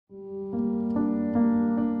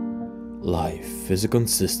Life is a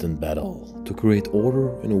consistent battle to create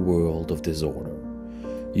order in a world of disorder.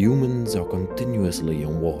 Humans are continuously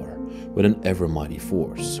in war with an ever-mighty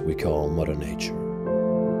force we call Mother Nature.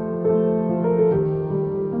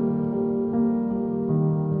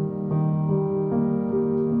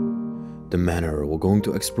 The manor we're going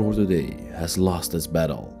to explore today has lost its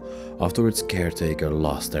battle after its caretaker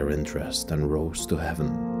lost their interest and rose to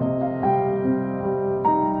heaven.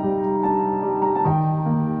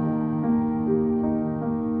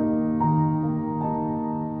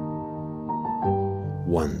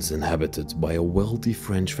 Once inhabited by a wealthy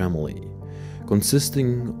French family,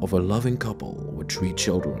 consisting of a loving couple with 3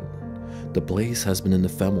 children, the place has been in the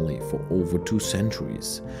family for over 2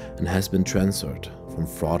 centuries and has been transferred from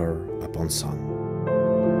father upon son.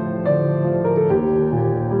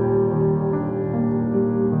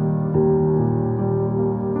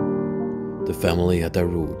 The family had their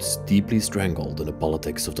roots deeply strangled in the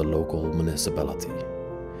politics of the local municipality.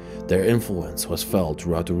 Their influence was felt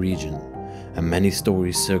throughout the region, and many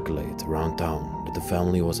stories circulate around town that the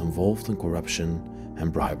family was involved in corruption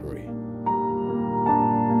and bribery.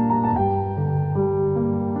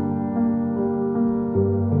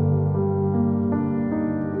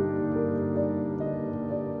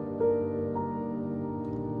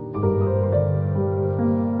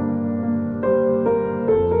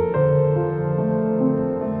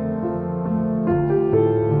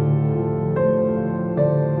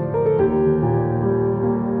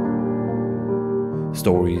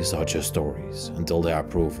 Stories are just stories until they are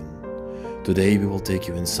proven. Today we will take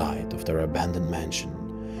you inside of their abandoned mansion,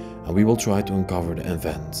 and we will try to uncover the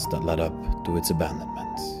events that led up to its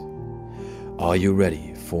abandonment. Are you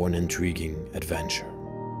ready for an intriguing adventure?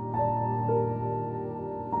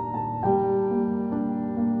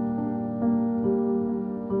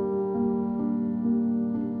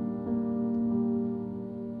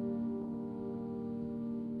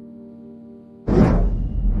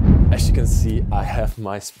 As you can see, I have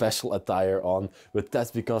my special attire on, but that's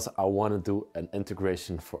because I want to do an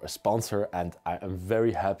integration for a sponsor, and I am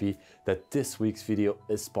very happy that this week's video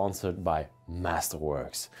is sponsored by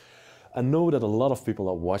Masterworks. I know that a lot of people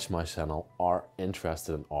that watch my channel are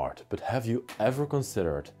interested in art, but have you ever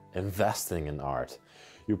considered investing in art?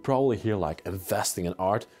 You probably hear like, investing in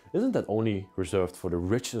art, isn't that only reserved for the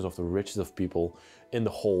richest of people in the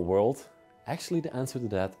whole world? Actually, the answer to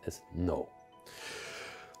that is no.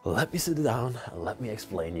 Let me sit down and let me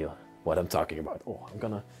explain you what I'm talking about. Oh, I'm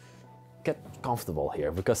gonna get comfortable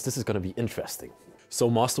here because this is gonna be interesting. So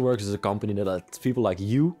Masterworks is a company that lets people like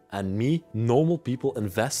you and me, normal people,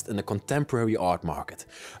 invest in the contemporary art market.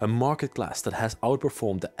 A market class that has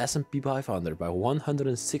outperformed the S&P 500 by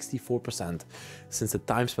 164% since the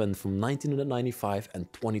time span from 1995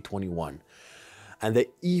 and 2021. And they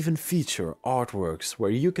even feature artworks where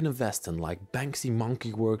you can invest in, like Banksy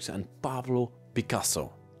monkey works and Pablo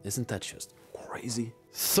Picasso. Isn't that just crazy?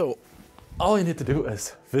 So all you need to do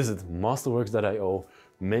is visit masterworks.io,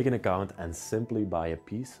 make an account, and simply buy a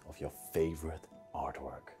piece of your favorite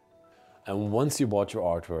artwork. And once you bought your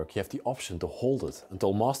artwork, you have the option to hold it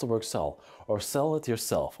until Masterworks sell, or sell it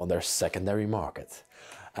yourself on their secondary market.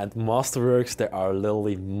 At Masterworks, they are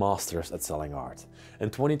literally masters at selling art. In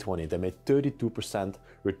 2020, they made 32%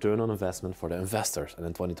 return on investment for the investors, and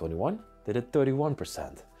in 2021, they did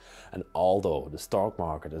 31%. And although the stock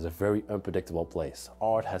market is a very unpredictable place,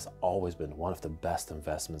 art has always been one of the best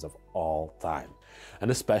investments of all time, and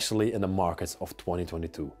especially in the markets of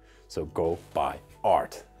 2022. So go buy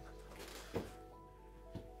art.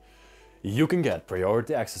 You can get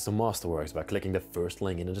priority access to Masterworks by clicking the first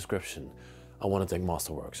link in the description. I want to thank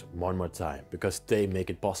Masterworks one more time because they make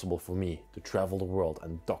it possible for me to travel the world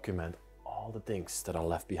and document all the things that are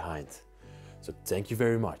left behind. So thank you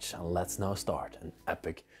very much, and let's now start an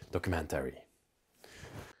epic documentary.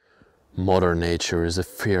 Mother Nature is a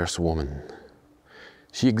fierce woman.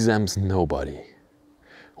 She exempts nobody.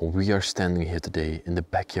 We are standing here today in the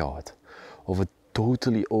backyard of a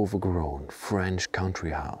totally overgrown French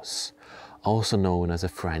country house, also known as a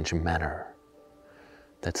French manor.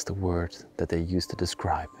 That's the word that they use to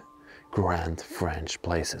describe grand French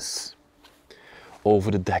places.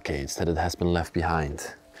 Over the decades that it has been left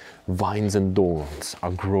behind, vines and thorns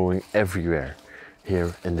are growing everywhere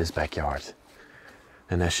here in this backyard.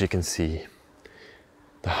 And as you can see,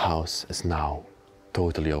 the house is now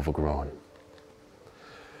totally overgrown.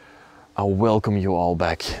 I welcome you all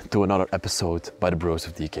back to another episode by the Bros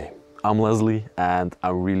of Decay. I'm Leslie, and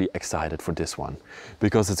I'm really excited for this one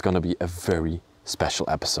because it's gonna be a very special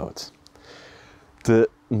episode. The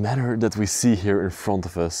manor that we see here in front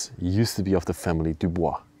of us used to be of the family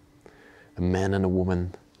Dubois. A man and a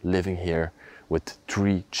woman living here with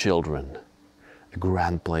 3 children. A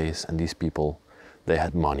grand place, and these people, they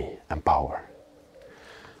had money and power.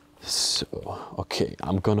 So, okay,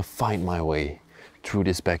 I'm gonna find my way through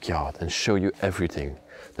this backyard and show you everything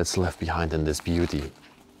that's left behind in this beauty.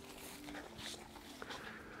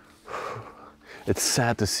 It's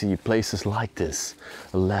sad to see places like this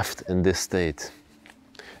left in this state.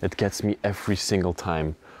 It gets me every single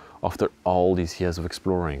time after all these years of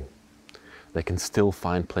exploring. They can still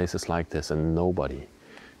find places like this and nobody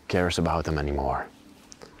cares about them anymore.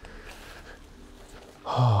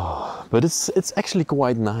 But it's actually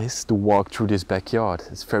quite nice to walk through this backyard.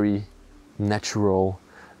 It's very natural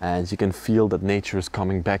and you can feel that nature is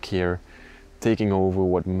coming back here, taking over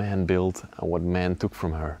what man built and what man took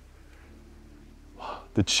from her.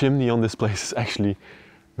 The chimney on this place is actually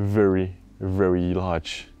very, very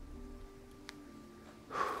large.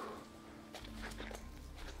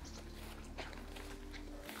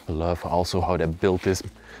 I love also how they built this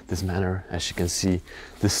manor. As you can see,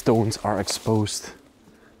 the stones are exposed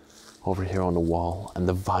over here on the wall and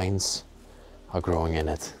the vines are growing in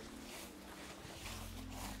it.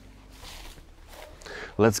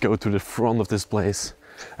 Let's go to the front of this place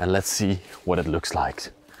and let's see what it looks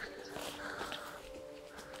like.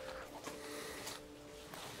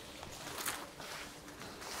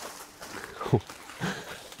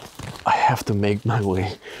 I have to make my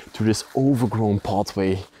way through this overgrown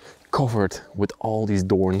pathway covered with all these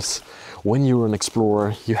thorns. When you're an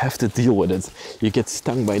explorer, you have to deal with it. You get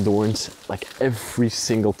stung by thorns like every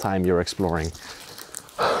single time you're exploring.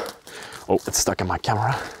 Oh, it's stuck in my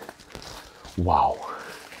camera. Wow.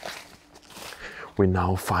 We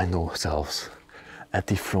now find ourselves at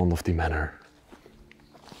the front of the manor.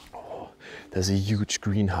 Oh, there's a huge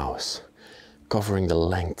greenhouse covering the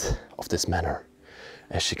length of this manor,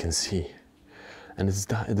 as you can see. And it's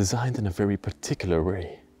designed in a very particular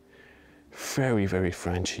way. Very, very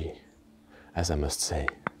Frenchy, as I must say.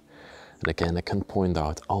 And again, I can point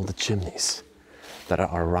out all the chimneys that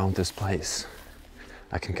are around this place.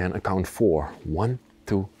 I can count 4. 1,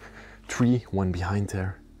 2, 3, one behind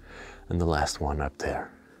there, and the last one up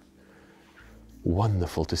there.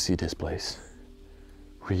 Wonderful to see this place.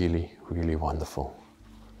 Really, really wonderful.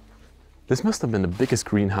 This must have been the biggest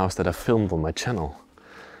greenhouse that I filmed on my channel.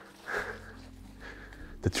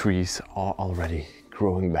 The trees are already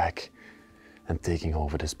growing back and taking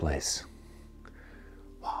over this place.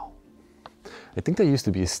 Wow. I think there used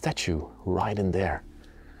to be a statue right in there.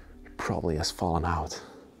 It probably has fallen out.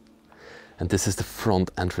 And this is the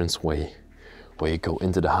front entrance way where you go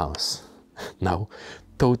into the house. Now,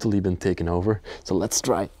 totally been taken over. So let's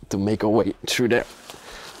try to make our way through there.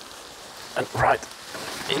 And right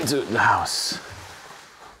into the house.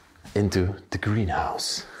 Into the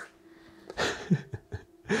greenhouse.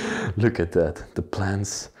 Look at that. The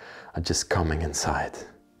plants are just coming inside.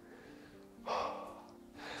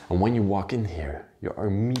 And when you walk in here, you are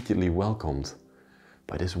immediately welcomed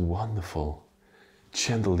by this wonderful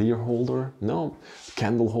chandelier holder, no,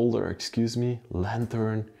 candle holder, excuse me,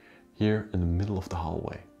 lantern here in the middle of the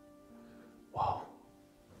hallway. Wow.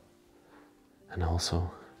 And also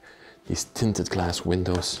these tinted glass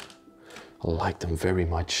windows, I like them very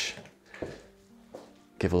much.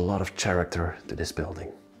 Give a lot of character to this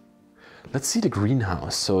building. Let's see the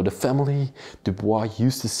greenhouse. So the family Dubois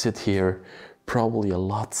used to sit here probably a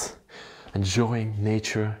lot, enjoying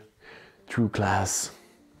nature through glass.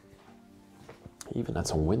 Even had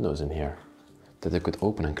some windows in here that they could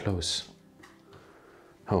open and close.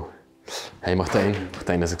 Oh, hey Martijn.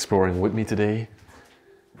 Martijn is exploring with me today.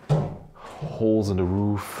 Holes in the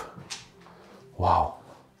roof. Wow.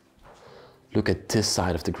 Look at this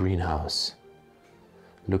side of the greenhouse.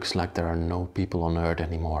 Looks like there are no people on Earth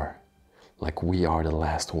anymore. Like we are the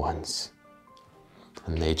last ones.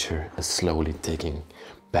 And nature is slowly taking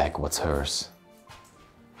back what's hers.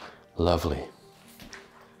 Lovely.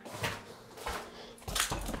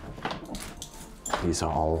 These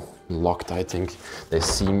are all locked, I think. They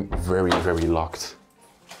seem very, very locked.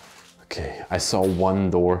 Okay, I saw one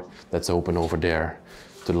door that's open over there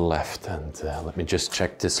to the left, and let me just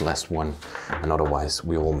check this last one, and otherwise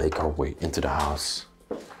we will make our way into the house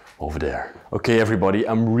over there. Okay everybody,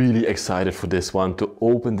 I'm really excited for this one, to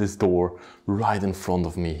open this door right in front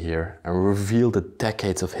of me here and reveal the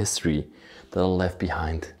decades of history that are left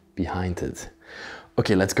behind it.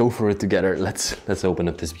 Okay, let's go for it together. Let's open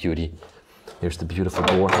up this beauty. Here's the beautiful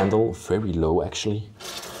door handle, very low actually.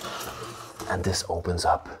 And this opens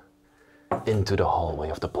up into the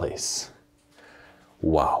hallway of the place.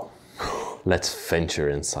 Wow. Let's venture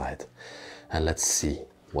inside and let's see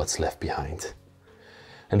what's left behind.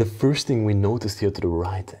 And the first thing we noticed here to the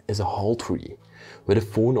right is a hall tree where the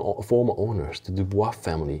former owners, the Dubois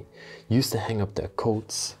family, used to hang up their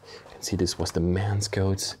coats. You can see this was the man's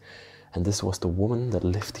coats, and this was the woman that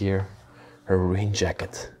lived here. Her rain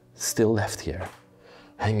jacket, still left here,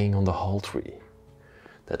 hanging on the hall tree.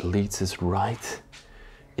 That leads us right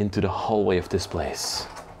into the hallway of this place.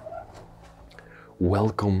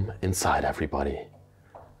 Welcome inside, everybody,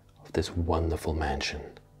 of this wonderful mansion.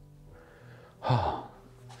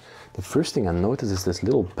 The first thing I notice is this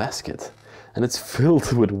little basket, and it's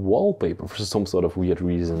filled with wallpaper for some sort of weird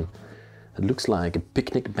reason. It looks like a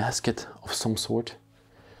picnic basket of some sort.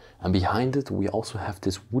 And behind it we also have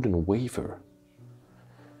this wooden waver.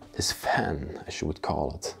 This fan, as you would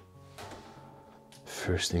call it.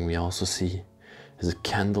 First thing we also see is a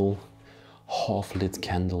candle, half-lit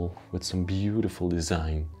candle with some beautiful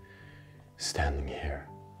design standing here.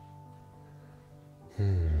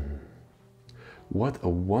 What a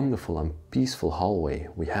wonderful and peaceful hallway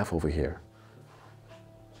we have over here.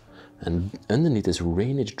 And underneath this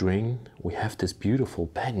drainage drain we have this beautiful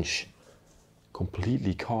bench,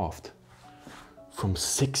 completely carved from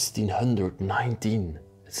 1619.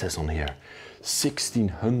 It says on here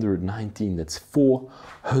 1619. That's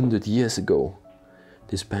 400 years ago.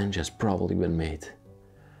 This bench has probably been made,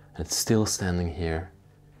 and it's still standing here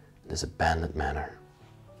in this abandoned manor.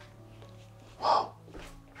 Wow.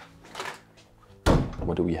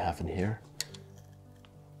 What do we have in here?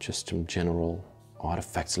 Just some general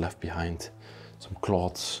artifacts left behind, some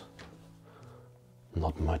cloths.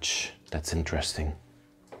 Not much that's interesting.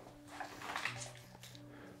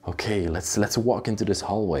 Okay, let's walk into this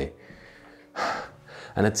hallway.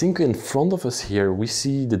 And I think in front of us here we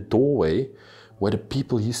see the doorway where the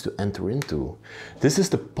people used to enter into. This is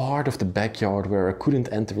the part of the backyard where I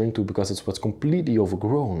couldn't enter into because it was completely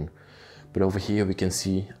overgrown. But over here we can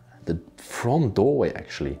see the front doorway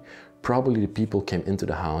actually. Probably the people came into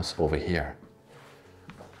the house over here.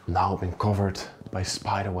 Now been covered by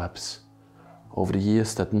spider webs over the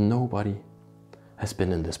years that nobody has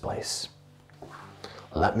been in this place.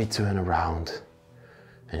 Let me turn around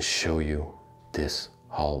and show you this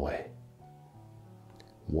hallway.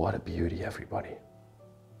 What a beauty, everybody.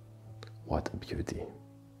 What a beauty.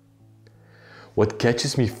 What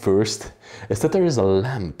catches me first is that there is a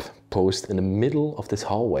lamp post in the middle of this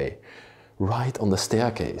hallway, right on the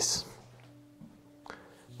staircase.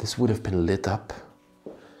 This would have been lit up,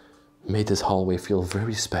 made this hallway feel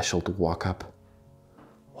very special to walk up.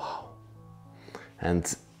 Wow.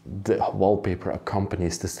 And the wallpaper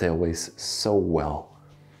accompanies the stairways so well.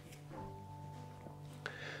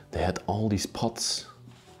 They had all these pots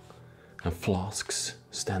and flasks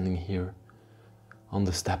standing here on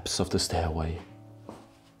the steps of the stairway.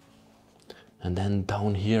 And then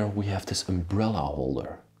down here we have this umbrella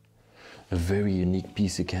holder. A very unique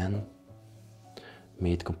piece again,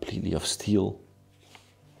 made completely of steel,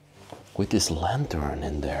 with this lantern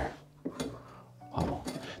in there. Wow,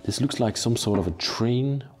 this looks like some sort of a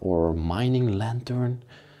train or mining lantern.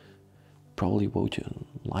 Probably would you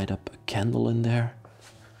light up a candle in there,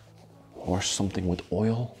 or something with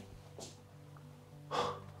oil.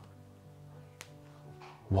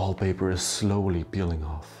 Wallpaper is slowly peeling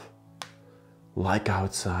off. Like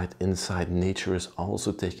outside, inside, nature is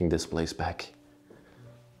also taking this place back.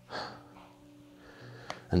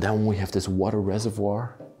 And then we have this water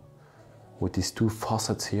reservoir with these two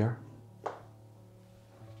faucets here.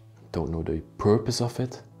 Don't know the purpose of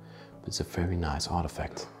it, but it's a very nice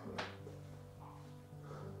artifact.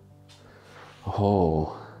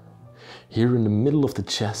 Oh, here in the middle of the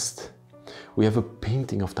chest, we have a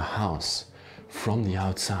painting of the house from the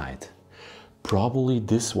outside. Probably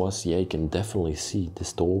this was, yeah, you can definitely see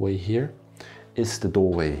this doorway here is the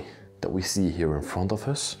doorway that we see here in front of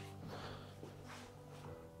us.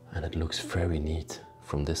 And it looks very neat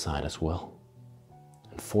from this side as well.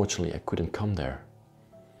 Unfortunately, I couldn't come there.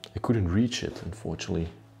 I couldn't reach it, unfortunately.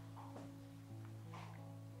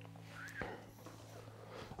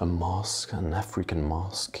 A mask, an African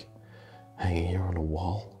mask, hanging here on the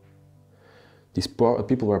wall. These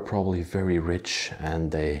people were probably very rich, and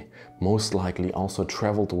they most likely also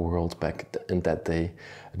traveled the world back in that day.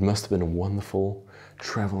 It must have been wonderful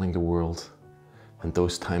traveling the world in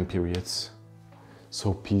those time periods.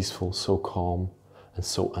 So peaceful, so calm, and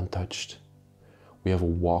so untouched. We have a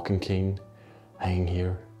walking cane hanging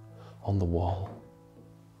here on the wall,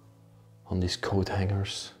 on these coat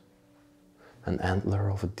hangers. An antler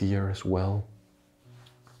of a deer as well.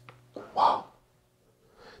 Wow.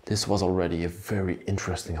 This was already a very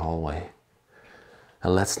interesting hallway.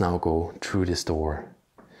 And let's now go through this door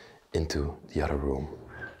into the other room.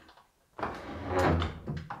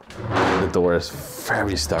 The door is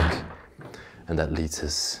very stuck, and that leads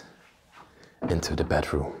us into the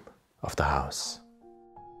bedroom of the house.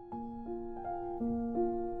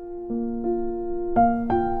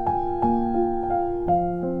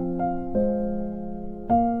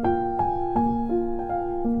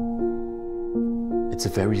 It's a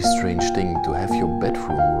very strange thing to have your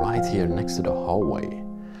bedroom right here next to the hallway.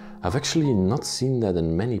 I've actually not seen that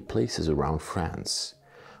in many places around France.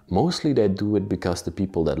 Mostly they do it because the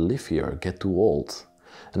people that live here get too old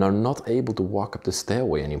and are not able to walk up the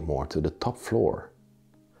stairway anymore to the top floor.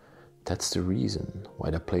 That's the reason why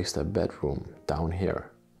they placed their bedroom down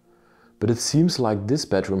here. But it seems like this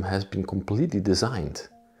bedroom has been completely designed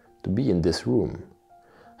to be in this room,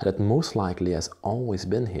 and it most likely has always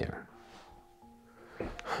been here.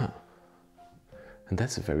 Huh. And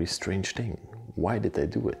that's a very strange thing. Why did they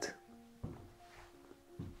do it?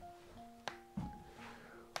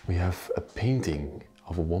 We have a painting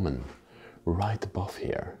of a woman right above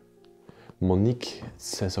here. Monique, it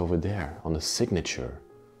says over there on the signature.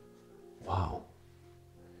 Wow,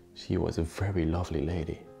 she was a very lovely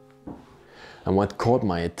lady. And what caught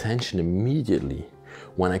my attention immediately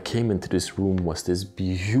when I came into this room was this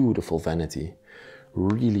beautiful vanity.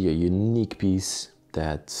 Really a unique piece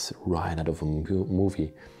that's right out of a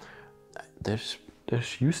movie. There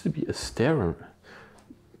used to be a stair.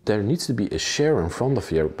 There needs to be a chair in front of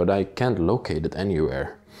here, but I can't locate it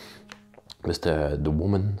anywhere. But the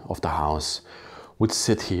woman of the house would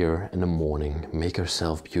sit here in the morning, make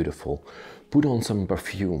herself beautiful, put on some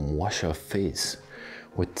perfume, wash her face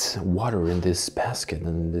with water in this basket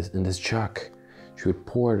and in this jug. She would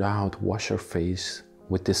pour it out, wash her face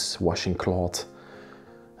with this washing cloth,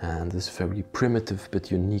 and this very primitive but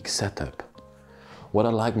unique setup. What I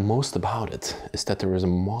like most about it is that there is a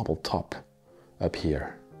marble top up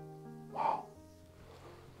here. Wow.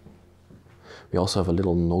 We also have a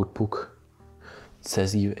little notebook. It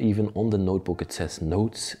says even on the notebook it says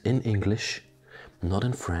notes in English, not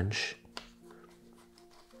in French.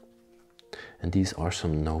 And these are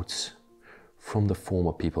some notes from the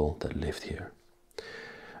former people that lived here.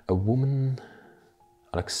 A woman,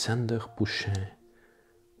 Alexander Pouchin.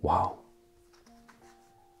 Wow,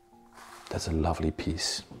 that's a lovely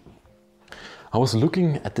piece. I was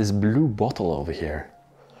looking at this blue bottle over here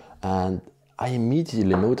and I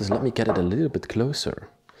immediately noticed, let me get it a little bit closer.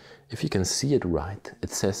 If you can see it right, it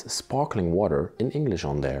says sparkling water in English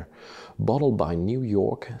on there. Bottled by New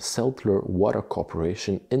York Seltzer Water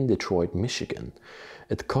Corporation in Detroit, Michigan.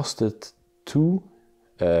 It costed $2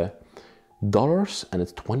 and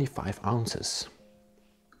it's 25 ounces.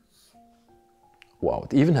 Wow,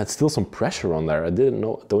 it even had still some pressure on there. I don't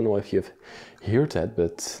know if you've heard that,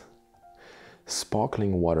 but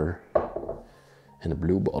sparkling water in a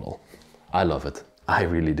blue bottle. I love it. I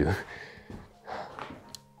really do.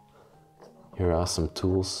 Here are some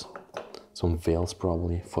tools, some veils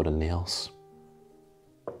probably for the nails.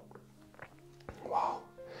 Wow.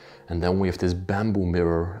 And then we have this bamboo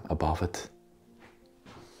mirror above it.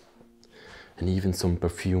 And even some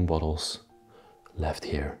perfume bottles left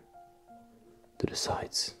here to the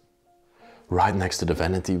sides. Right next to the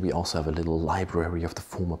vanity we also have a little library of the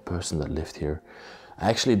former person that lived here. I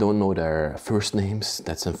actually don't know their first names,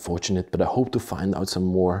 that's unfortunate, but I hope to find out some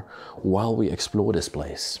more while we explore this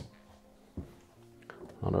place.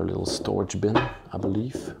 Another little storage bin, I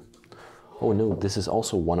believe. Oh no, this is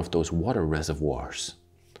also one of those water reservoirs.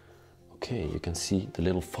 Okay, you can see the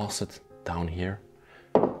little faucet down here.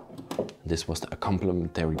 This was a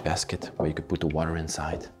complimentary basket where you could put the water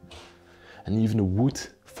inside. And even the wood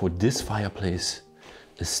for this fireplace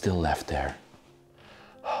is still left there.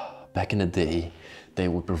 Back in the day, they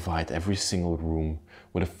would provide every single room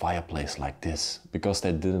with a fireplace like this because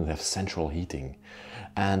they didn't have central heating.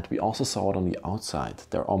 And we also saw it on the outside.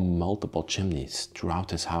 There are multiple chimneys throughout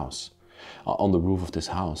this house, on the roof of this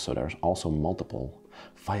house. So there's also multiple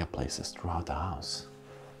fireplaces throughout the house.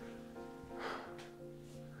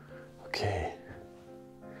 Okay,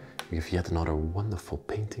 we have yet another wonderful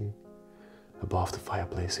painting above the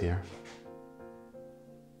fireplace here.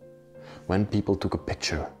 When people took a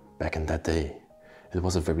picture back in that day, it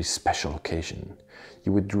was a very special occasion.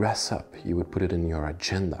 You would dress up, you would put it in your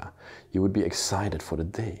agenda, you would be excited for the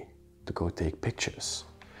day to go take pictures.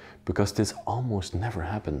 Because this almost never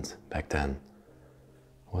happened back then.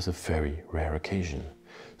 It was a very rare occasion.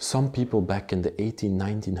 Some people back in the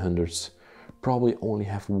 1900s probably only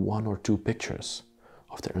have 1 or 2 pictures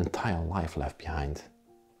of their entire life left behind.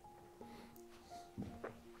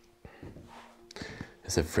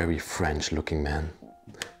 It's a very French looking man.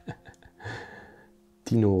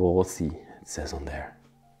 Tino Rossi, it says on there.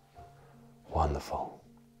 Wonderful.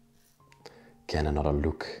 Again, another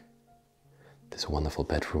look. This wonderful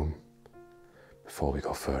bedroom before we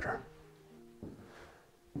go further.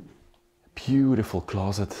 beautiful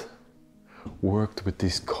closet, worked with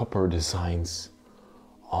these copper designs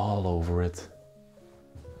all over it.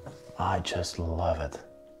 I just love it.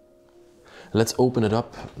 Let's open it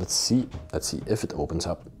up. Let's see if it opens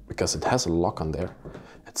up, because it has a lock on there.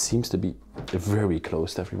 It seems to be very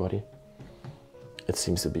closed, everybody. It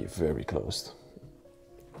seems to be very closed.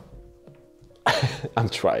 I'm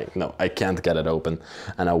trying. No, I can't get it open,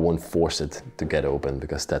 and I won't force it to get open,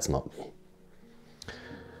 because that's not me.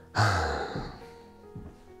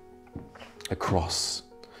 A cross.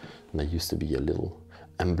 And there used to be a little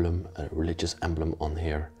emblem, a religious emblem on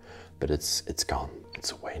here, but it's gone.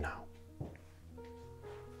 It's away now.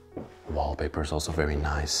 Wallpaper is also very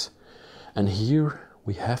nice. And here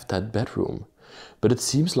we have that bedroom, but it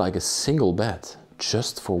seems like a single bed,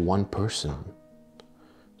 just for one person.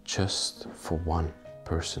 Just for one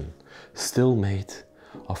person. Still made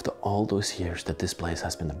after all those years that this place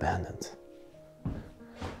has been abandoned.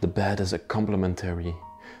 The bed is a complementary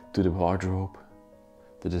to the wardrobe.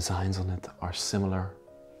 The designs on it are similar.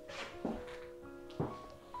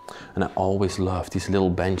 And I always love these little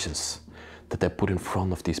benches that they put in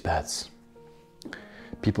front of these beds.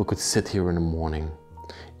 People could sit here in the morning,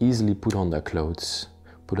 easily put on their clothes,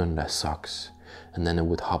 put on their socks, and then they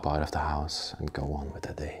would hop out of the house and go on with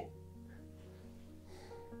their day.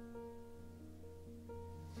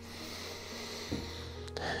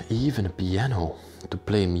 Even a piano to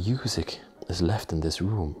play music is left in this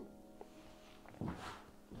room.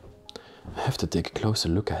 I have to take a closer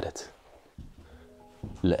look at it.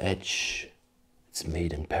 Le Edge, it's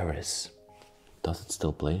made in Paris. Does it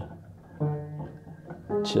still play?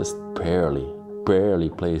 Just barely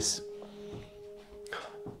plays.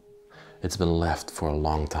 It's been left for a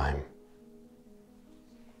long time.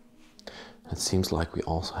 It seems like we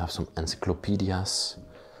also have some encyclopedias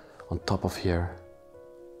on top of here.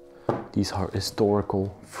 These are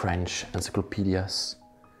historical French encyclopedias.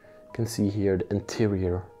 You can see here the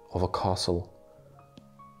interior of a castle.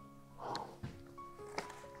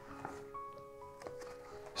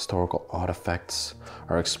 Historical artifacts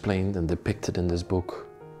are explained and depicted in this book.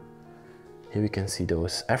 Here we can see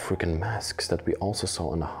those African masks that we also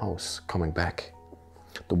saw in the house coming back.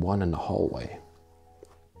 The one in the hallway.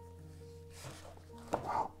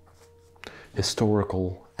 Wow.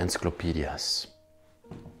 Historical encyclopedias.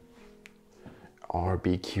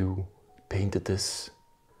 RBQ painted this.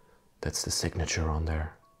 That's the signature on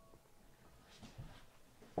there.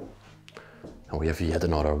 And we have yet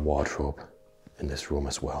another wardrobe in this room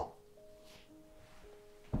as well.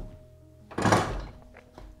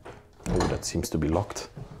 Oh, that seems to be locked.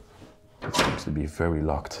 It seems to be very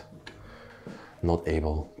locked. Not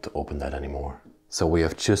able to open that anymore. So we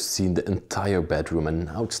have just seen the entire bedroom, and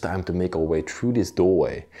now it's time to make our way through this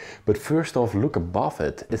doorway. But first off, look above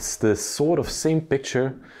it. It's the sort of same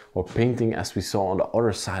picture or painting as we saw on the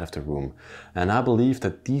other side of the room. And I believe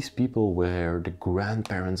that these people were the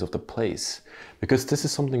grandparents of the place, because this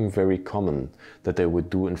is something very common that they would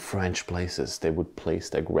do in French places. They would place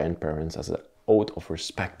their grandparents as an oath of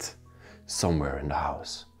respect somewhere in the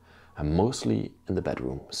house, and mostly in the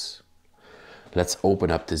bedrooms. Let's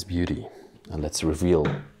open up this beauty. And let's reveal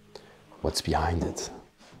what's behind it.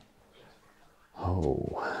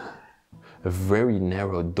 Oh, a very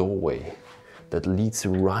narrow doorway that leads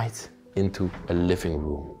right into a living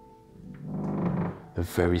room. A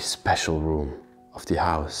very special room of the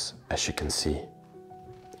house, as you can see.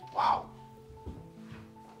 Wow.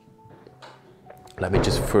 Let me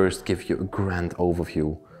just first give you a grand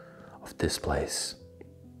overview of this place.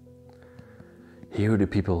 Here the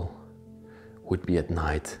people would be at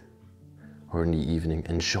night or in the evening,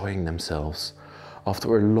 enjoying themselves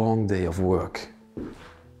after a long day of work.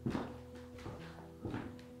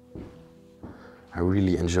 I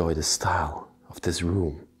really enjoy the style of this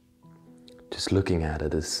room. Just looking at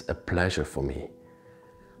it is a pleasure for me.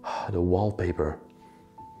 The wallpaper.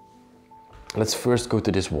 Let's first go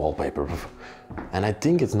to this wallpaper. And I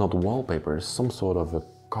think it's not wallpaper, it's some sort of a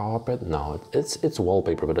carpet. No, it's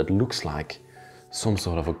wallpaper, but it looks like some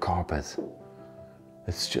sort of a carpet.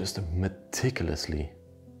 It's just meticulously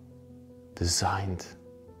designed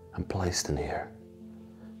and placed in here.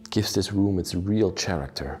 It gives this room its real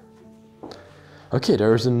character. Okay,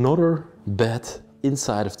 there is another bed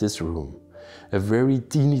inside of this room. A very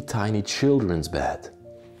teeny tiny children's bed.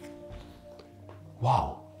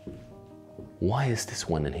 Wow. Why is this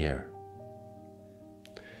one in here?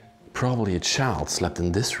 Probably a child slept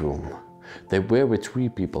in this room. They were with 3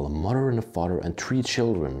 people, a mother and a father and 3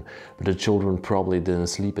 children, but the children probably didn't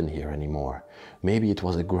sleep in here anymore. Maybe it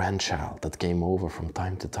was a grandchild that came over from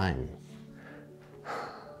time to time.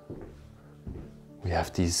 We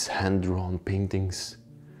have these hand-drawn paintings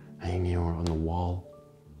hanging here on the wall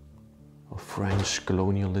of French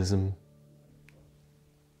colonialism.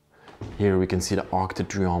 Here we can see the Arc de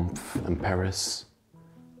Triomphe in Paris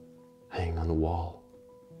hanging on the wall.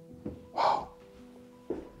 Wow.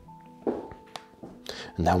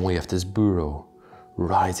 And then we have this bureau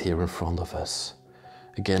right here in front of us.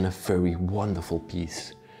 Again, a very wonderful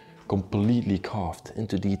piece, completely carved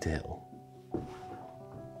into detail.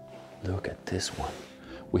 Look at this one.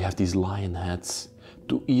 We have these lion heads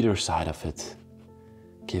to either side of it,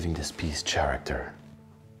 giving this piece character.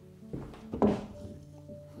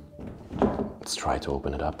 Let's try to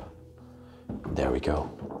open it up. There we go.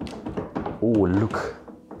 Oh, look.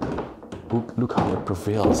 Look how it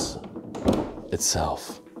prevails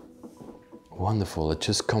itself. Wonderful. It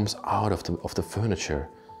just comes out of the furniture.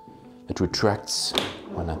 It retracts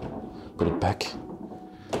when I put it back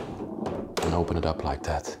and open it up like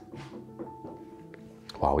that.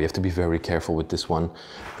 Wow, we have to be very careful with this one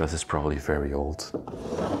because it's probably very old.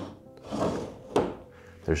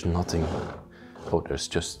 There's nothing. Oh, there's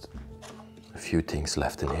just a few things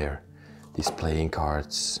left in here. These playing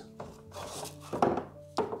cards.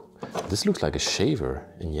 This looks like a shaver,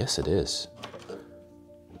 and yes it is.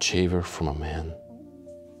 A shaver from a man.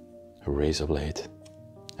 A razor blade,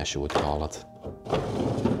 as you would call it.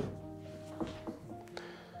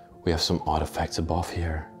 We have some artifacts above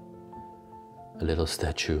here. A little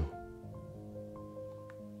statue.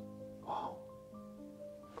 Wow.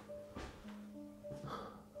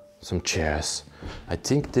 Some chairs. I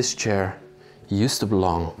think this chair used to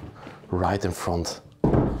belong right in front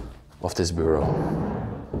of this bureau.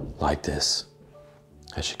 Like this,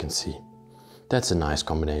 as you can see. That's a nice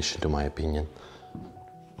combination to my opinion.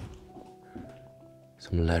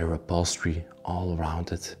 Some leather upholstery all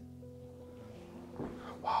around it.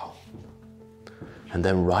 Wow. And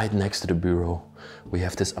then right next to the bureau, we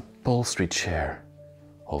have this upholstery chair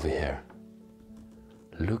over here.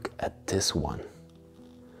 Look at this one.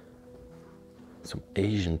 Some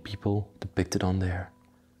Asian people depicted on there.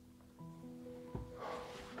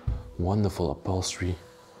 Wonderful upholstery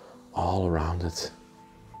all around it.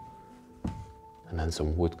 And then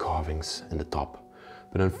some wood carvings in the top.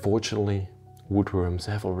 But unfortunately, woodworms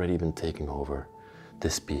have already been taking over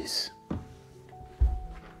this piece.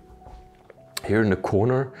 Here in the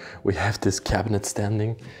corner, we have this cabinet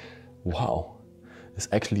standing. Wow, it's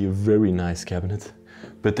actually a very nice cabinet,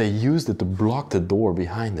 but they used it to block the door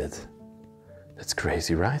behind it. That's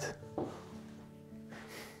crazy, right?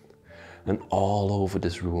 And all over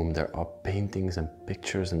this room, there are paintings and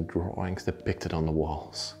pictures and drawings depicted on the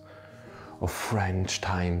walls of French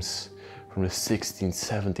times from the 16th,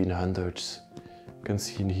 1700s. You can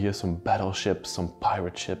see in here some battleships, some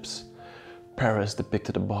pirate ships. Paris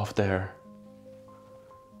depicted above there.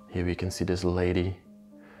 Here we can see this lady.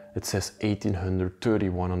 It says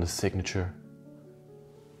 1831 on the signature.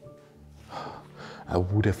 I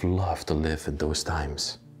would have loved to live in those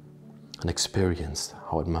times and experienced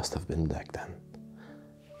how it must have been back then.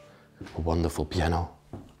 A wonderful piano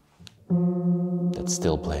that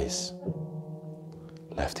still plays.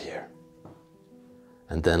 Left here.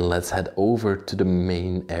 And then let's head over to the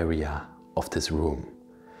main area of this room.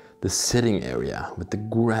 The sitting area with the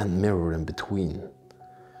grand mirror in between.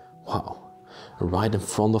 Wow. Right in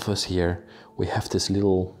front of us here, we have this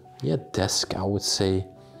little desk, I would say,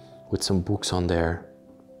 with some books on there.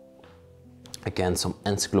 Again, some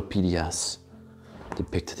encyclopedias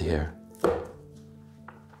depicted here.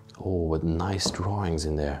 Oh, with nice drawings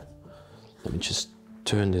in there. Let me just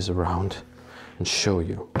turn this around and show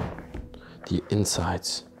you the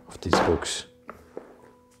insides of these books.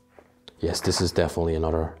 Yes, this is definitely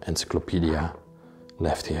another encyclopedia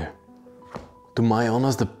left here. To my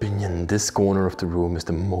honest opinion, this corner of the room is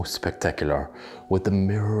the most spectacular. With the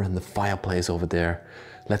mirror and the fireplace over there.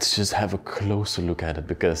 Let's just have a closer look at it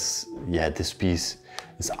because, this piece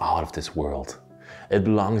is out of this world. It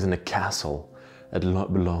belongs in a castle. It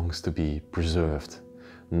belongs to be preserved,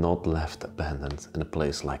 not left abandoned in a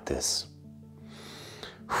place like this.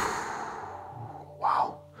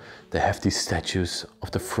 Wow. They have these statues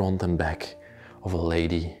of the front and back of a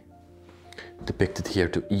lady depicted here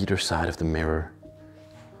to either side of the mirror,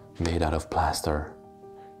 made out of plaster.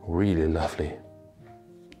 Really lovely.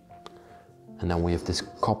 And then we have this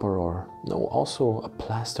copper also a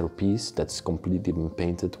plaster piece that's completely been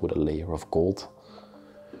painted with a layer of gold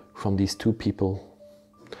from these two people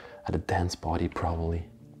at a dance party probably.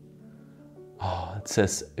 Oh, it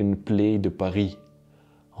says Une plaie de Paris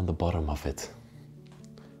on the bottom of it.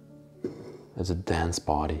 It's a dance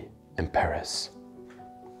party in Paris.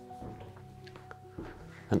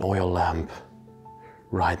 An oil lamp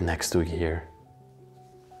right next to here.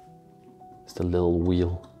 It's the little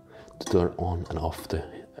wheel to turn on and off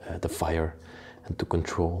the fire and to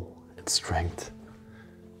control its strength.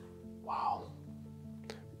 Wow.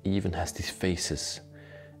 Even has these faces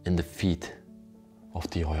in the feet of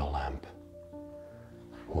the oil lamp.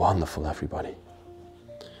 Wonderful, everybody.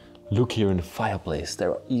 Look here in the fireplace,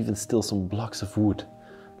 there are even still some blocks of wood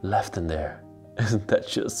left in there. Isn't that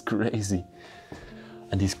just crazy?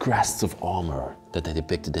 And these crests of armor that they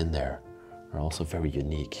depicted in there are also very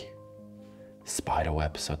unique. Spider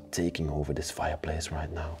webs are taking over this fireplace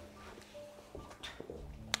right now.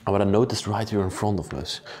 And what I noticed right here in front of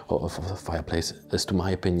us, of the fireplace, is, to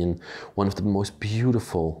my opinion, one of the most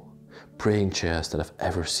beautiful praying chairs that I've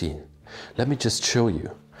ever seen. Let me just show you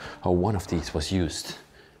how one of these was used.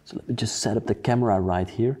 So let me just set up the camera right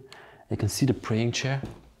here. You can see the praying chair.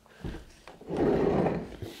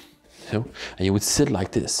 So, and you would sit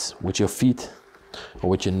like this, with your feet or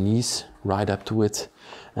with your knees right up to it.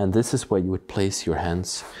 And this is where you would place your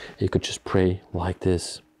hands. You could just pray like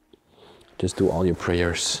this. Just do all your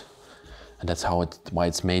prayers. And that's why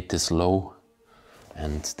it's made this low.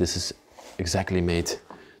 And this is exactly made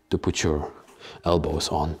to put your elbows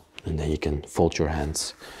on. And then you can fold your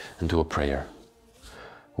hands and do a prayer.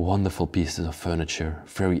 Wonderful pieces of furniture,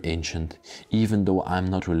 very ancient. Even though I'm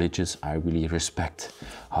not religious, I really respect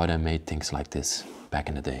how they made things like this back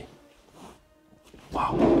in the day.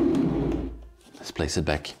 Wow. Let's place it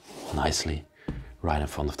back nicely right in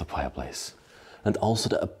front of the fireplace. And also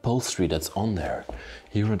the upholstery that's on there.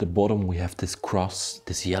 Here at the bottom we have this cross,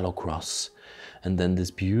 this yellow cross, and then this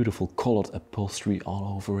beautiful colored upholstery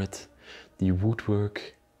all over it. The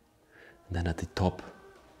woodwork. And then at the top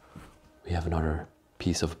we have another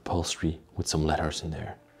piece of upholstery with some letters in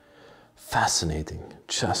there. Fascinating,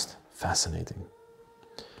 just fascinating.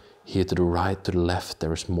 Here to the right, to the left,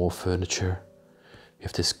 there is more furniture. You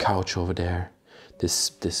have this couch over there,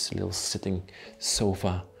 this little sitting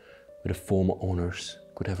sofa where the former owners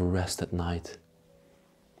could have a rest at night.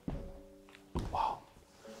 Wow,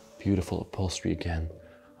 beautiful upholstery again,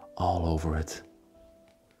 all over it,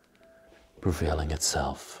 prevailing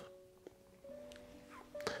itself.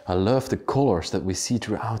 I love the colors that we see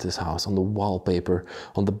throughout this house, on the wallpaper,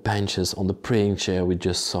 on the benches, on the praying chair we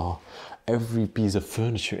just saw. Every piece of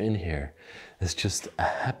furniture in here is just a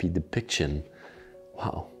happy depiction.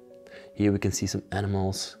 Wow. Here we can see some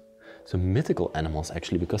animals, some mythical animals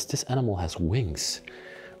actually, because this animal has wings,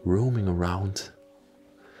 roaming around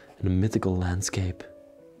in a mythical landscape.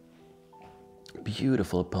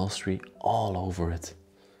 Beautiful upholstery all over it.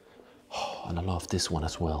 Oh, and I love this one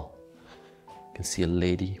as well. You can see a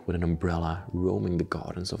lady with an umbrella roaming the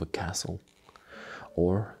gardens of a castle,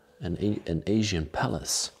 or an Asian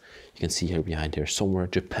palace. You can see here behind here somewhere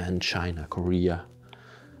Japan, China, Korea.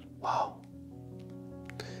 Wow.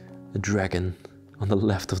 A dragon on the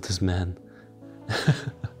left of this man.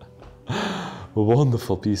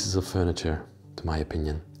 Wonderful pieces of furniture, to my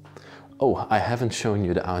opinion. Oh, I haven't shown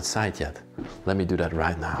you the outside yet. Let me do that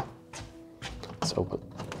right now. Let's open.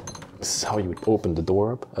 This is how you would open the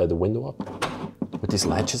door up, the window up. With these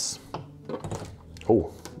latches.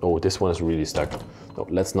 Oh, this one is really stuck. No,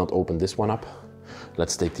 let's not open this one up.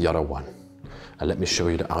 Let's take the other one. And let me show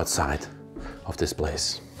you the outside of this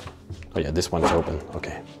place. Oh yeah, this one is open,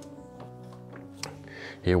 okay.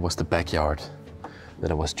 Here was the backyard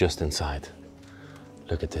that I was just inside.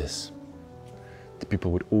 Look at this. The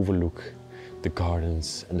people would overlook the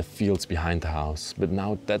gardens and the fields behind the house. But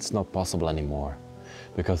now that's not possible anymore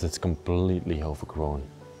because it's completely overgrown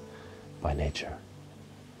by nature.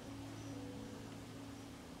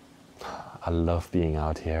 I love being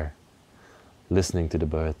out here, listening to the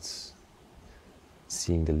birds,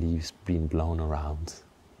 seeing the leaves being blown around.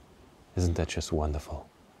 Isn't that just wonderful?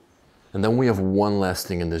 And then we have one last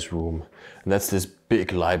thing in this room, and that's this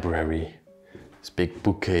big library, this big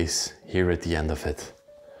bookcase here at the end of it.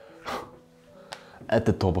 At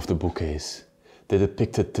the top of the bookcase, they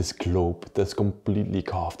depicted this globe that's completely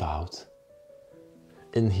carved out.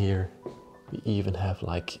 In here, we even have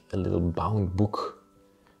like a little bound book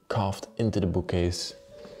carved into the bookcase.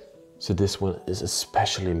 So this one is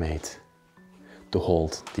especially made to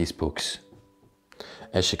hold these books.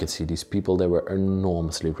 As you can see, these people, they were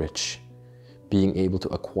enormously rich. Being able to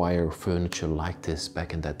acquire furniture like this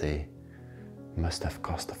back in that day must have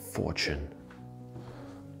cost a fortune.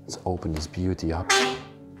 Let's open this beauty up.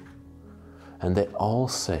 And they all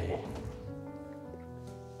say,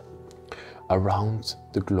 around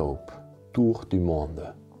the globe, tour du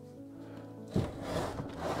monde.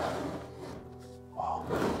 Wow.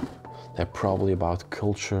 They're probably about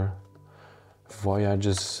culture,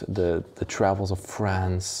 voyages, the travels of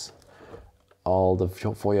France. All the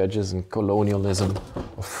voyages and colonialism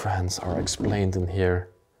of France are explained in here.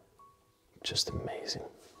 just amazing.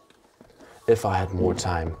 If I had more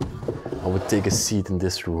time, I would take a seat in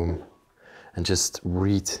this room and just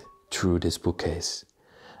read through this bookcase.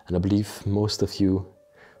 And I believe most of you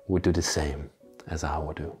would do the same as I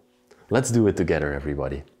would do. Let's do it together,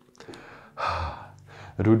 everybody.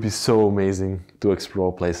 It would be so amazing to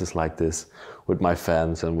explore places like this with my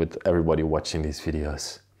fans and with everybody watching these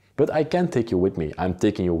videos. But I can't take you with me. I'm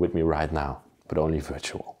taking you with me right now, but only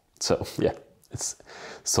virtual. So yeah, it's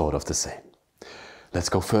sort of the same. Let's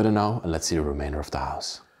go further now and let's see the remainder of the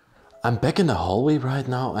house. I'm back in the hallway right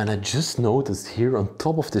now and I just noticed here on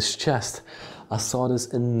top of this chest, I saw this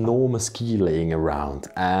enormous key laying around,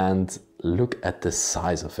 and look at the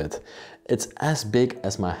size of it. It's as big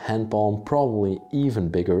as my hand palm, probably even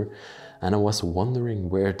bigger, and I was wondering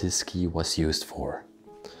where this key was used for.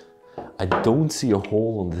 I don't see a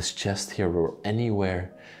hole on this chest here or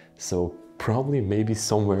anywhere, so probably maybe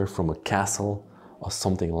somewhere from a castle or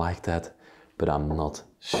something like that, but I'm not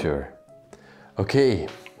sure. Okay,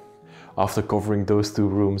 after covering those two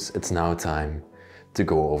rooms, it's now time to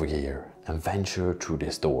go over here and venture through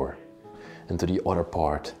this door into the other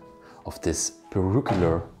part of this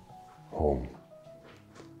peculiar home.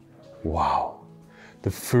 Wow,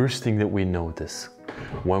 the first thing that we notice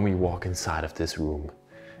when we walk inside of this room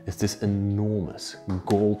is this enormous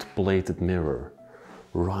gold-plated mirror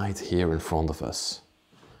right here in front of us.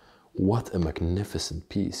 What a magnificent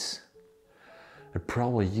piece. It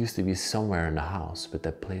probably used to be somewhere in the house, but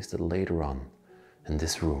they placed it later on in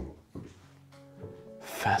this room.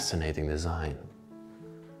 Fascinating design.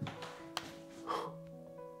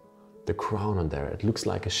 The crown on there, it looks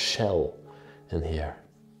like a shell in here,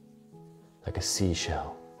 like a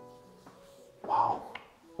seashell. Wow.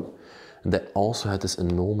 And they also had this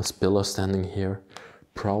enormous pillar standing here,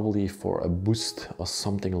 probably for a bust or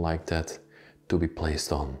something like that to be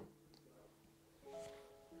placed on.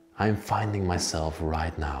 I'm finding myself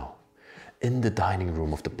right now in the dining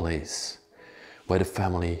room of the place, where the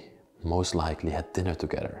family most likely had dinner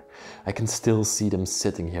together. I can still see them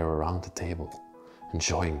sitting here around the table,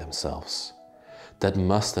 enjoying themselves. That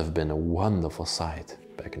must have been a wonderful sight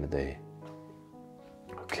back in the day.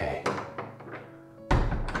 Okay.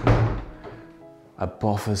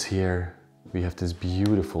 Above us here, we have this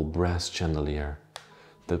beautiful brass chandelier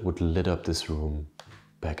that would lit up this room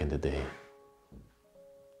back in the day.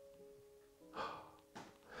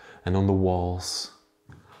 And on the walls,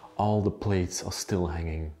 all the plates are still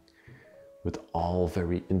hanging with all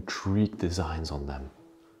very intrigued designs on them.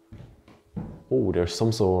 Oh, there's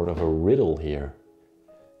some sort of a riddle here.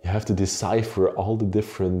 You have to decipher all the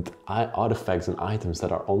different artifacts and items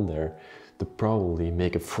that are on there to probably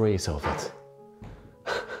make a phrase of it.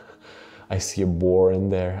 I see a boar in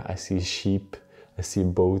there, I see a sheep, I see a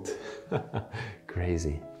boat.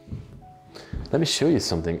 Crazy. Let me show you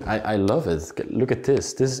something. I love it. Look at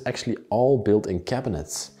this. This is actually all built in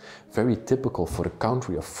cabinets. Very typical for the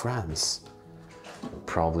country of France.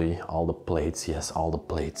 Probably all the plates, yes, all the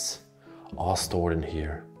plates, all stored in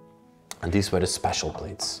here. And these were the special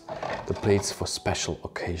plates. The plates for special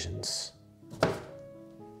occasions.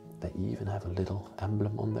 They even have a little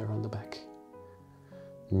emblem on there on the back.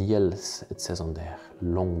 Niels, it says on there.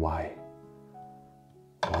 Long Y.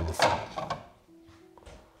 Wonderful.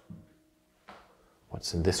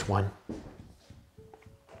 What's in this one?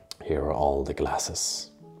 Here are all the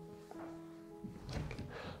glasses.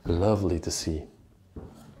 Lovely to see.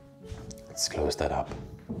 Let's close that up.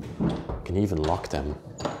 You can even lock them.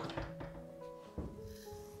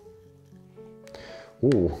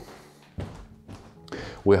 Ooh.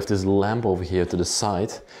 We have this lamp over here to the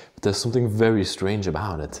side, but there's something very strange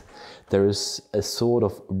about it. There is a sort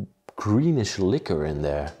of greenish liquor in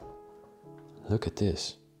there. Look at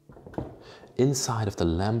this. Inside of the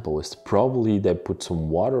lamppost, probably they put some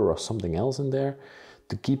water or something else in there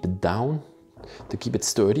to keep it down, to keep it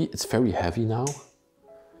sturdy. It's very heavy now.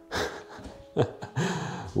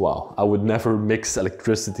 Wow, I would never mix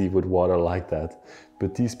electricity with water like that,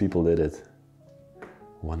 but these people did it.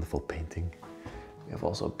 Wonderful painting. We have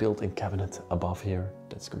also a built-in cabinet above here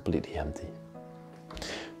that's completely empty.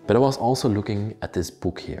 But I was also looking at this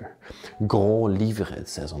book here. Grand Livre, it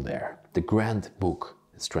says on there. The Grand Book.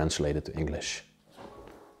 It's translated to English.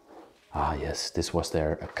 Ah yes, this was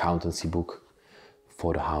their accountancy book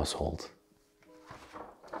for the household.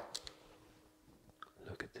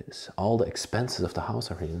 Look at this. All the expenses of the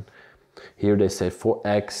house are in. Here they say for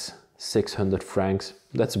eggs, 600 francs.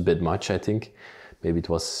 That's a bit much, I think. Maybe it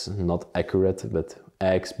was not accurate, but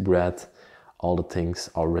eggs, bread, all the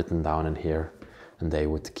things are written down in here, and they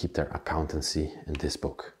would keep their accountancy in this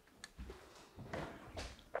book.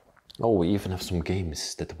 Oh, we even have some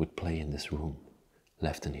games that would play in this room.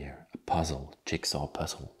 left in here. A puzzle, jigsaw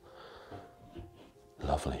puzzle.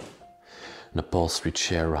 Lovely. An upholstery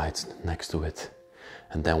chair right next to it.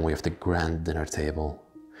 And then we have the grand dinner table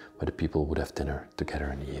where the people would have dinner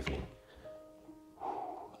together in the evening.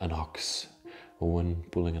 An ox, a woman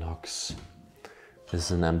pulling an ox. This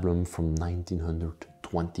is an emblem from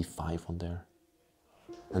 1925 on there.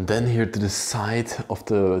 And then here to the side of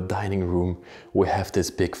the dining room, we have this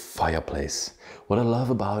big fireplace. What I love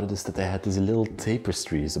about it is that they had these little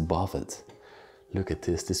tapestries above it. Look at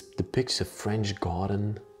this, this depicts a French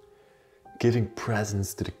garden giving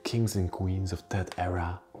presents to the kings and queens of that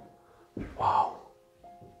era. Wow.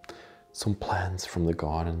 Some plants from the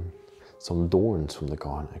garden, some thorns from the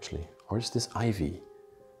garden actually. Or is this ivy?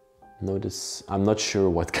 Notice, I'm not sure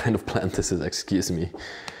what kind of plant this is, excuse me.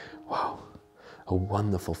 Wow. A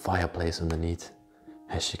wonderful fireplace underneath.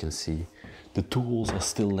 As you can see, the tools are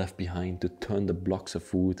still left behind to turn the blocks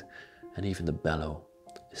of wood, and even the bellow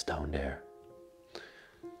is down there.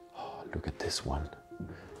 Oh, look at this one.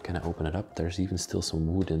 Can I open it up? There's even still some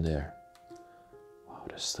wood in there. Wow,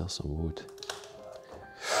 there's still some wood.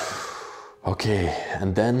 Okay,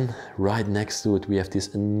 and then right next to it we have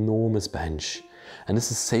this enormous bench. And it's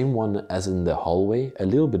the same one as in the hallway, a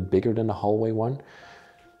little bit bigger than the hallway one.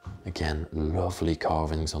 Again, lovely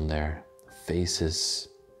carvings on there, faces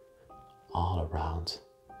all around.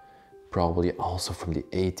 Probably also from the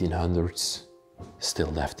 1800s, still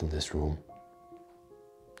left in this room.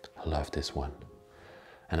 I love this one.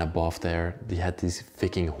 And above there, they had these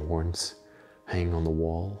Viking horns hanging on the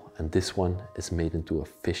wall. And this one is made into a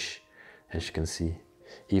fish, as you can see.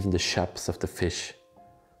 Even the shapes of the fish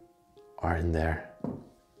are in there.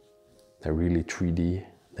 They're really 3D.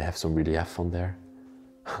 They have some relief on there.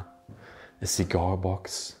 A cigar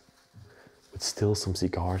box with still some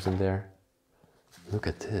cigars in there. Look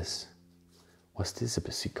at this. Was this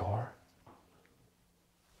a cigar?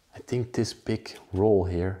 I think this big roll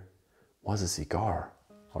here was a cigar,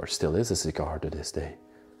 or still is a cigar to this day.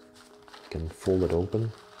 You can fold it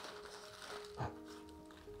open.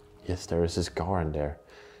 Yes, there is a cigar in there,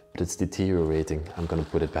 but it's deteriorating. I'm gonna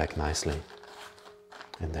put it back nicely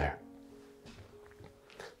in there.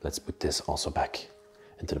 Let's put this also back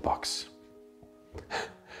into the box.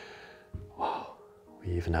 Wow,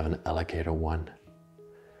 we even have an alligator one.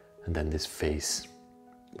 And then this face,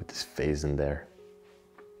 with this face in there.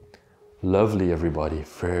 Lovely, everybody,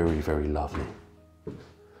 very, very lovely.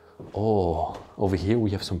 Oh, over here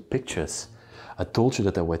we have some pictures. I told you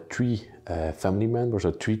that there were 3 family members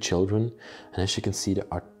or 3 children. And as you can see, there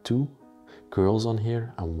are 2 girls on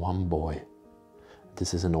here and 1 boy.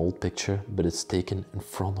 This is an old picture, but it's taken in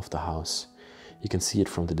front of the house. You can see it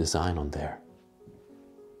from the design on there.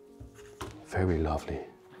 Very lovely.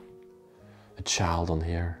 A child on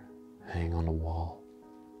here, hanging on the wall.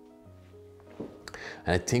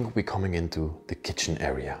 And I think we're coming into the kitchen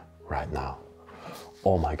area right now.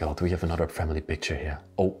 Oh my God, we have another family picture here.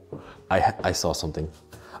 Oh, I saw something.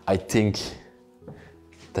 I think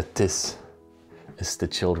that this is the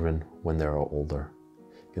children when they are older.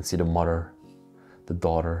 You can see the mother, the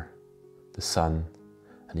daughter, the son,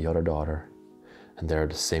 and the other daughter. And they're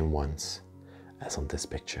the same ones as on this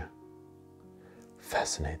picture.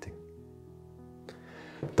 Fascinating.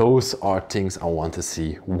 Those are things I want to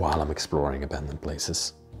see while I'm exploring abandoned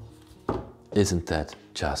places. Isn't that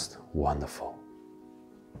just wonderful?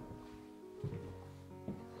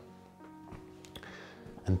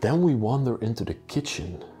 And then we wander into the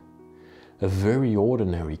kitchen. A very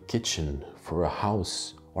ordinary kitchen for a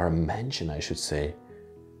house, or a mansion I should say,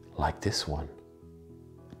 like this one.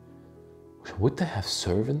 Would they have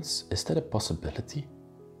servants? Is that a possibility?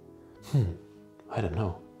 I don't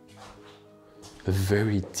know. A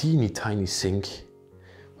very teeny tiny sink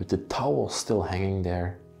with the towel still hanging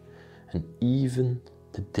there, and even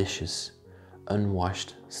the dishes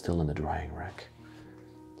unwashed still in the drying rack.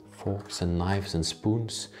 Forks and knives and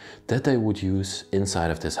spoons that they would use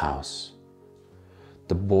inside of this house.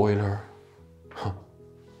 The boiler,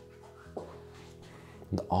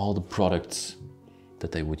 and all the products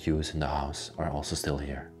that they would use in the house are also still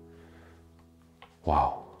here.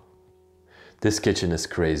 Wow. This kitchen is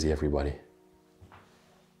crazy, everybody.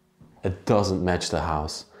 It doesn't match the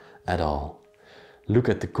house at all. Look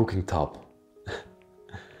at the cooking top.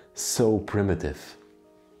 So primitive.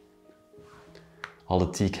 All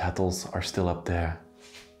the tea kettles are still up there.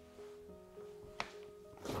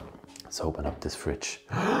 Let's open up this fridge.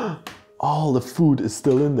 All the food is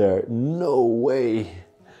still in there. No way.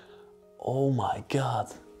 Oh my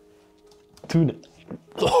God. Tuna.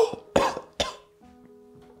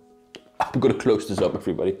 I'm gonna close this up,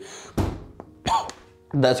 everybody.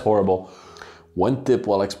 That's horrible. One tip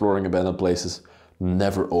while exploring abandoned places: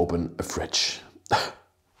 Never open a fridge.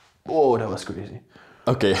 Oh, that was crazy.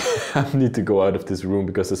 Okay, I need to go out of this room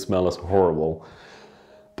because the smell is horrible.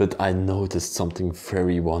 But I noticed something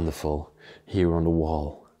very wonderful here on the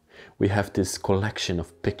wall. We have this collection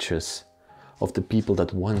of pictures of the people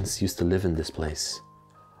that once used to live in this place.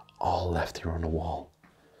 All left here on the wall.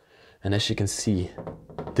 And as you can see,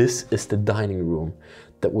 this is the dining room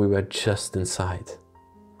that we were just inside.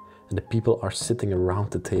 And the people are sitting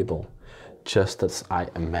around the table, just as I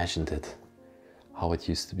imagined it, how it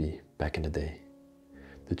used to be back in the day.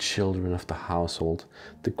 The children of the household,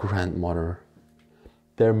 the grandmother,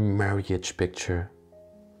 their marriage picture.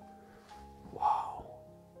 Wow.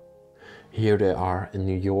 Here they are in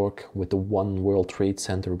New York with the One World Trade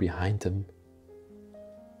Center behind them.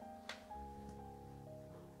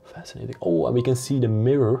 Fascinating. Oh, and we can see the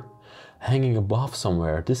mirror hanging above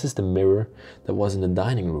somewhere. This is the mirror that was in the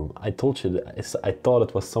dining room. I told you that I thought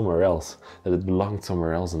it was somewhere else, that it belonged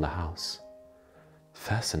somewhere else in the house.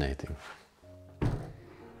 Fascinating.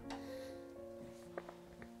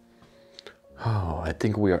 Oh, I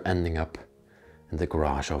think we are ending up in the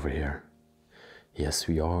garage over here. Yes,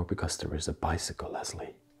 we are, because there is a bicycle,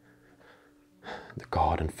 Leslie. The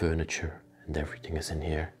garden furniture and everything is in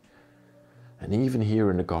here. And even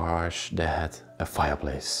here in the garage, they had a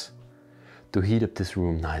fireplace to heat up this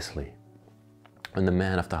room nicely. And the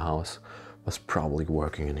man of the house was probably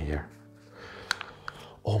working in here.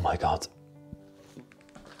 Oh my God.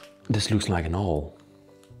 This looks like an owl.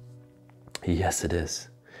 Yes, it is.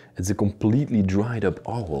 It's a completely dried up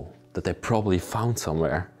owl that they probably found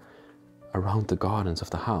somewhere around the gardens of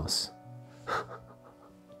the house.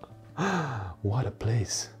 What a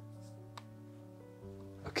place.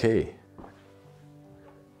 Okay.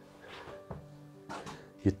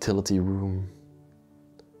 Utility room.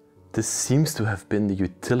 This seems to have been the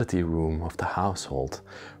utility room of the household,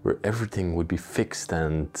 where everything would be fixed,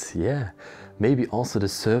 and yeah, maybe also the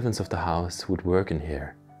servants of the house would work in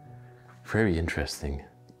here. Very interesting.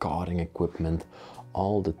 Gardening equipment,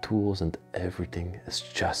 all the tools and everything is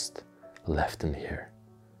just left in here.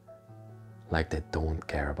 Like they don't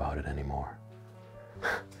care about it anymore.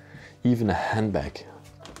 Even a handbag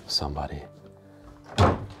of somebody.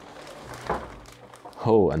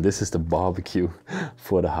 Oh, and this is the barbecue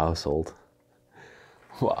for the household.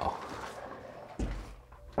 Wow.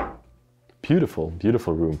 Beautiful,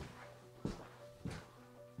 beautiful room.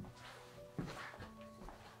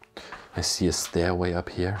 I see a stairway up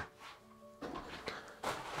here.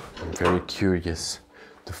 I'm very curious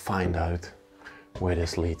to find out where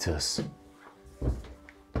this leads us.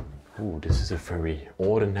 Oh, this is a very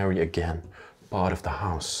ordinary, again, part of the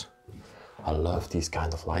house. I love these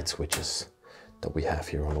kind of light switches that we have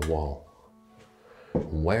here on the wall.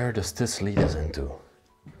 Where does this lead us into?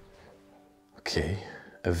 Okay,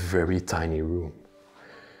 a very tiny room.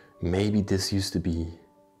 Maybe this used to be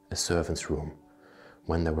a servant's room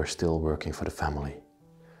when they were still working for the family.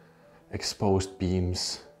 Exposed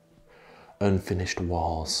beams, unfinished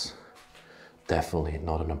walls. Definitely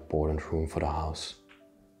not an important room for the house.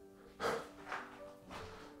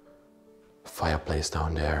 Fireplace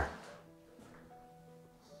down there.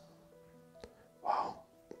 Wow.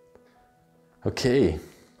 Okay.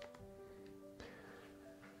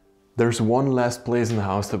 There's one last place in the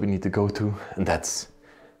house that we need to go to, and that's,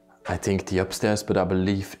 I think, the upstairs, but I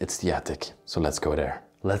believe it's the attic. So let's go there.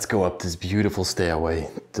 Let's go up this beautiful stairway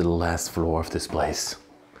to the last floor of this place.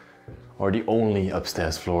 Or the only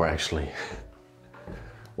upstairs floor, actually.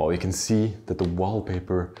 Well, you can see that the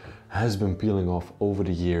wallpaper has been peeling off over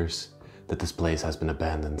the years that this place has been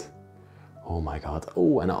abandoned. Oh my God.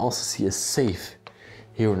 Oh, and I also see a safe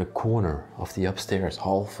here in the corner of the upstairs,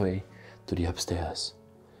 halfway to the upstairs,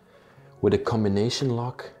 with a combination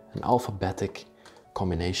lock, an alphabetic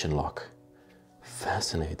combination lock.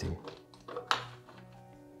 Fascinating.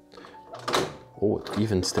 Oh, it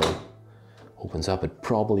even still opens up. It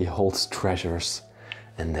probably holds treasures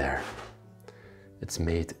in there. It's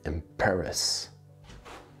made in Paris.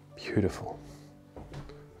 Beautiful.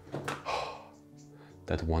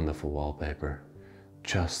 That wonderful wallpaper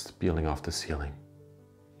just peeling off the ceiling.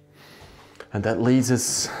 And that leads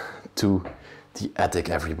us to the attic,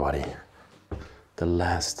 everybody. The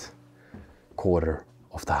last quarter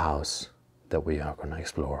of the house that we are going to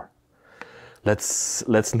explore. Let's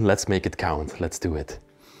make it count. Let's do it.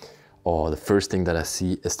 Oh, the first thing that I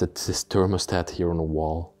see is this thermostat here on the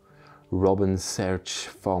wall. Robin Serge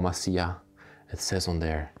Pharmacia, it says on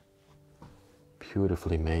there.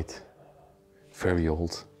 Beautifully made, very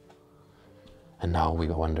old. And now we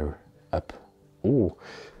wander up, oh,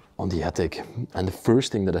 on the attic. And the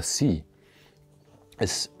first thing that I see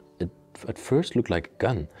is, it at first looked like a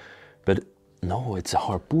gun, but No, it's a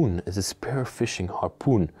harpoon. It's a spearfishing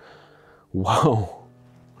harpoon. Wow.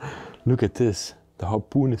 Look at this. The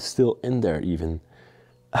harpoon is still in there even.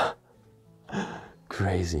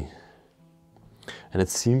 Crazy. And it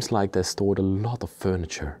seems like they stored a lot of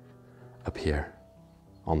furniture up here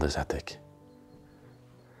on this attic.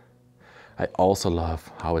 I also love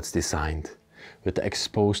how it's designed with the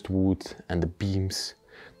exposed wood and the beams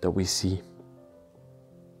that we see.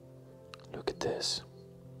 Look at this.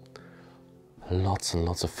 Lots and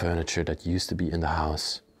lots of furniture that used to be in the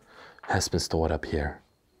house has been stored up here.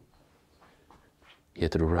 Here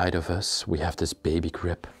to the right of us we have this baby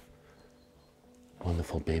crib.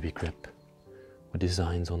 Wonderful baby crib with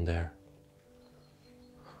designs on there.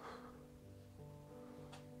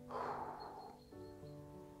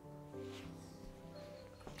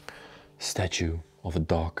 Statue of a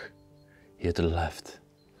dog here to the left.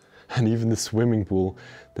 And even the swimming pool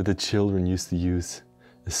that the children used to use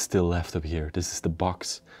is still left up here. This is the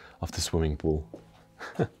box of the swimming pool.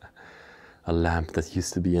 A lamp that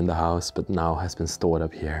used to be in the house but now has been stored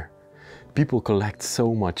up here. People collect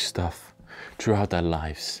so much stuff throughout their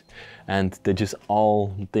lives and they just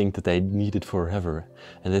all think that they need it forever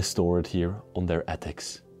and they store it here on their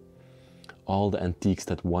attics. All the antiques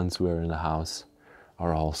that once were in the house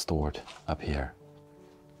are all stored up here.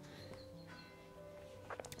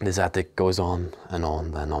 This attic goes on and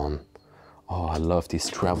on and on. Oh, I love these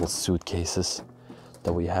travel suitcases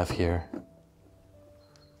that we have here.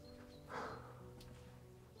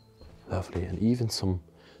 Lovely, and even some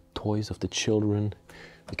toys of the children.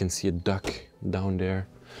 You can see a duck down there.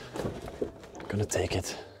 I'm gonna take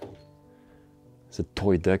it. It's a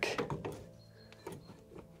toy duck.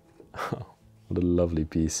 Oh, what a lovely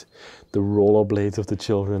piece. The rollerblades of the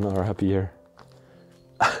children are up here.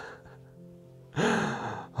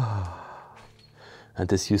 And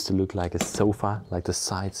this used to look like a sofa, like the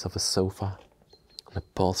sides of a sofa, an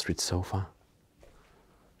upholstered sofa.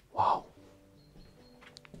 Wow.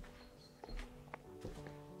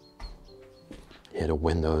 Here the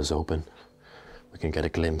window is open. We can get a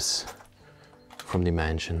glimpse from the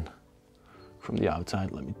mansion. From the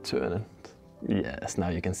outside, let me turn it. Yes, now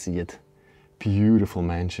you can see it. Beautiful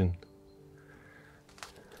mansion.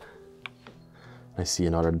 I see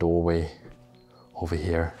another doorway over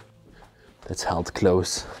here that's held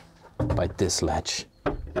close by this latch.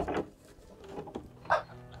 And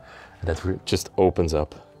that just opens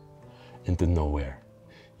up into nowhere.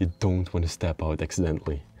 You don't want to step out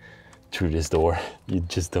accidentally through this door. You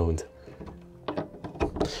just don't.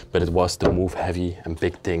 But it was to move heavy and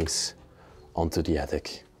big things onto the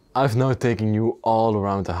attic. I've now taken you all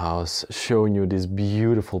around the house, showing you this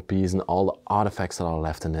beautiful piece and all the artifacts that are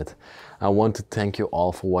left in it. I want to thank you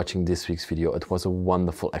all for watching this week's video. It was a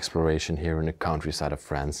wonderful exploration here in the countryside of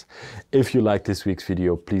France. If you liked this week's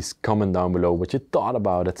video, please comment down below what you thought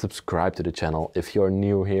about it. Subscribe to the channel if you're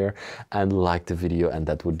new here and like the video, and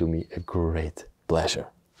that would do me a great pleasure.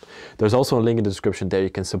 There's also a link in the description there you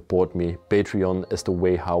can support me. Patreon is the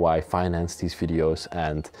way how I finance these videos,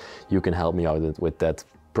 and you can help me out with that.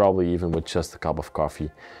 Probably even with just a cup of coffee,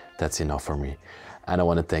 that's enough for me. And I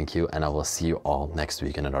want to thank you, and I will see you all next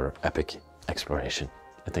week in another epic exploration.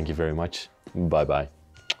 Thank you very much. Bye bye.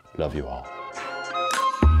 Love you all.